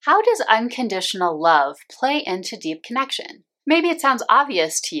How does unconditional love play into deep connection? Maybe it sounds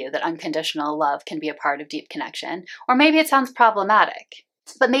obvious to you that unconditional love can be a part of deep connection, or maybe it sounds problematic.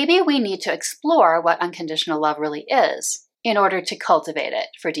 But maybe we need to explore what unconditional love really is in order to cultivate it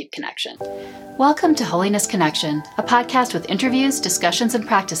for deep connection. Welcome to Wholiness Connection, a podcast with interviews, discussions, and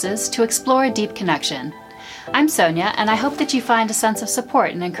practices to explore deep connection. I'm Sonja, and I hope that you find a sense of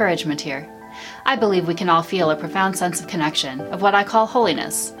support and encouragement here. I believe we can all feel a profound sense of connection, of what I call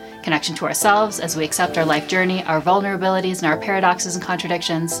holiness. Connection to ourselves as we accept our life journey, our vulnerabilities and our paradoxes and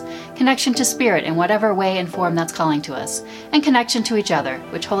contradictions. Connection to spirit in whatever way and form that's calling to us. And connection to each other,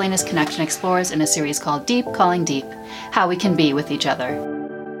 which Wholiness Connection explores in a series called Deep Calling Deep, how we can be with each other.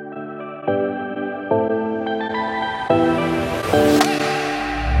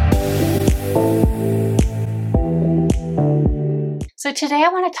 So today I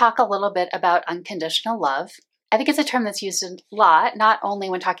want to talk a little bit about unconditional love. I think it's a term that's used a lot, not only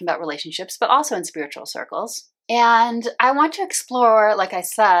when talking about relationships, but also in spiritual circles. And I want to explore, like I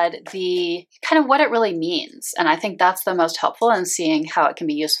said, the kind of what it really means. And I think that's the most helpful in seeing how it can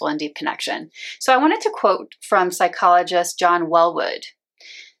be useful in deep connection. So I wanted to quote from psychologist John Welwood.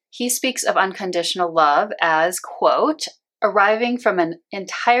 He speaks of unconditional love as, quote, arriving from an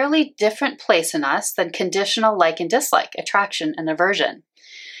entirely different place in us than conditional like and dislike, attraction and aversion.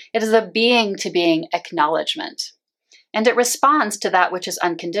 It is a being-to-being acknowledgement, and it responds to that which is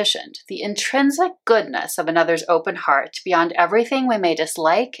unconditioned, the intrinsic goodness of another's open heart beyond everything we may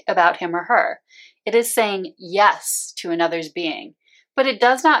dislike about him or her. It is saying yes to another's being, but it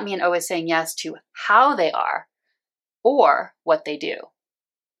does not mean always saying yes to how they are or what they do.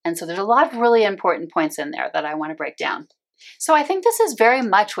 And so there's a lot of really important points in there that I want to break down. So I think this is very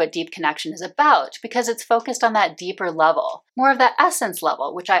much what deep connection is about because it's focused on that deeper level, more of that essence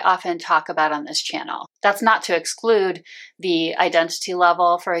level, which I often talk about on this channel. That's not to exclude the identity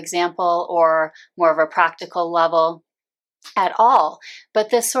level, for example, or more of a practical level at all.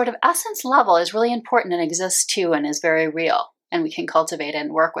 But this sort of essence level is really important and exists too and is very real. And we can cultivate it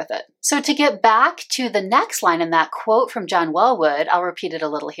and work with it. So to get back to the next line in that quote from John Welwood, I'll repeat it a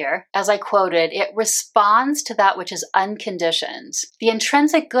little here. As I quoted, it responds to that which is unconditioned, the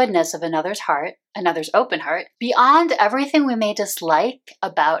intrinsic goodness of another's heart, another's open heart, beyond everything we may dislike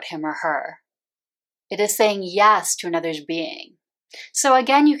about him or her. It is saying yes to another's being. So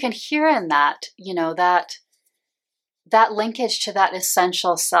again, you can hear in that, that linkage to that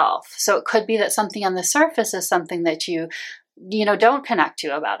essential self. So it could be that something on the surface is something that you don't connect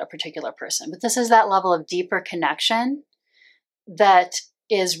to about a particular person. But this is that level of deeper connection that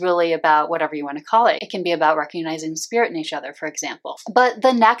is really about whatever you want to call it. It can be about recognizing spirit in each other, for example. But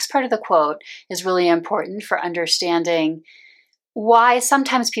the next part of the quote is really important for understanding why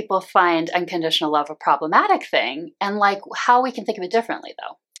sometimes people find unconditional love a problematic thing and like how we can think of it differently,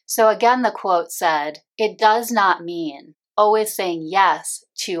 though. So again, the quote said, it does not mean always saying yes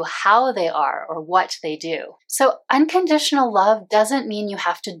to how they are or what they do. So unconditional love doesn't mean you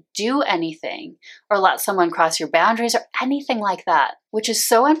have to do anything or let someone cross your boundaries or anything like that, which is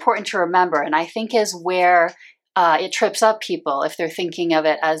so important to remember. And I think is where it trips up people if they're thinking of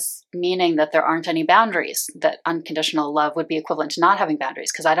it as meaning that there aren't any boundaries, that unconditional love would be equivalent to not having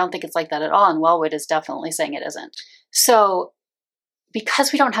boundaries, because I don't think it's like that at all. And Welwood is definitely saying it isn't. So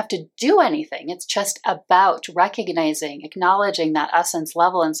because we don't have to do anything, it's just about recognizing, acknowledging that essence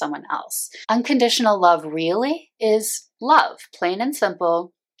level in someone else. Unconditional love really is love, plain and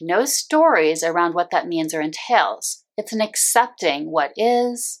simple, no stories around what that means or entails. It's an accepting what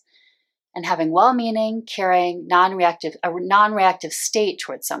is and having well-meaning, caring, a non-reactive state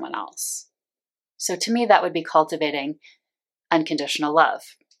towards someone else. So to me, that would be cultivating unconditional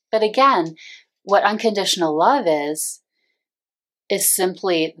love. But again, what unconditional love is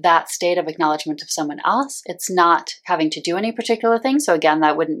simply that state of acknowledgement of someone else. It's not having to do any particular thing. So again,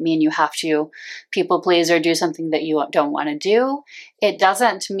 that wouldn't mean you have to people please or do something that you don't want to do. It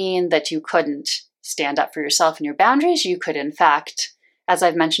doesn't mean that you couldn't stand up for yourself and your boundaries. You could, in fact, as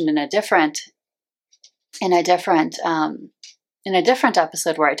I've mentioned in a different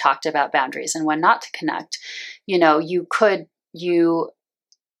episode where I talked about boundaries and when not to connect,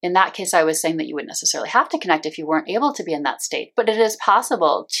 in that case, I was saying that you wouldn't necessarily have to connect if you weren't able to be in that state, but it is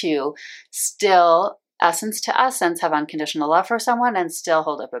possible to still, essence to essence, have unconditional love for someone and still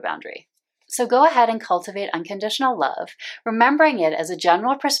hold up a boundary. So go ahead and cultivate unconditional love, remembering it as a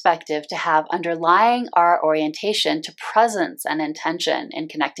general perspective to have underlying our orientation to presence and intention in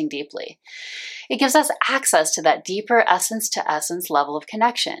connecting deeply. It gives us access to that deeper essence to essence level of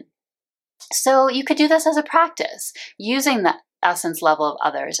connection. So you could do this as a practice, using the essence level of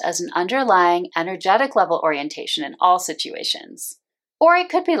others as an underlying energetic level orientation in all situations. Or it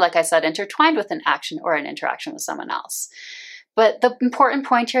could be, like I said, intertwined with an action or an interaction with someone else. But the important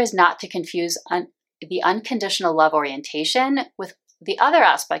point here is not to confuse the unconditional love orientation with the other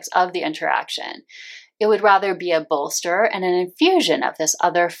aspects of the interaction. It would rather be a bolster and an infusion of this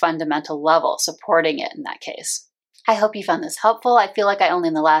other fundamental level, supporting it in that case. I hope you found this helpful. I feel like I only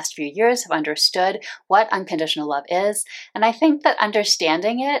in the last few years have understood what unconditional love is, and I think that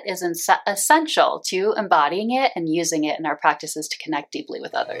understanding it is essential to embodying it and using it in our practices to connect deeply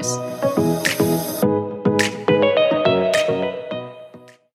with others.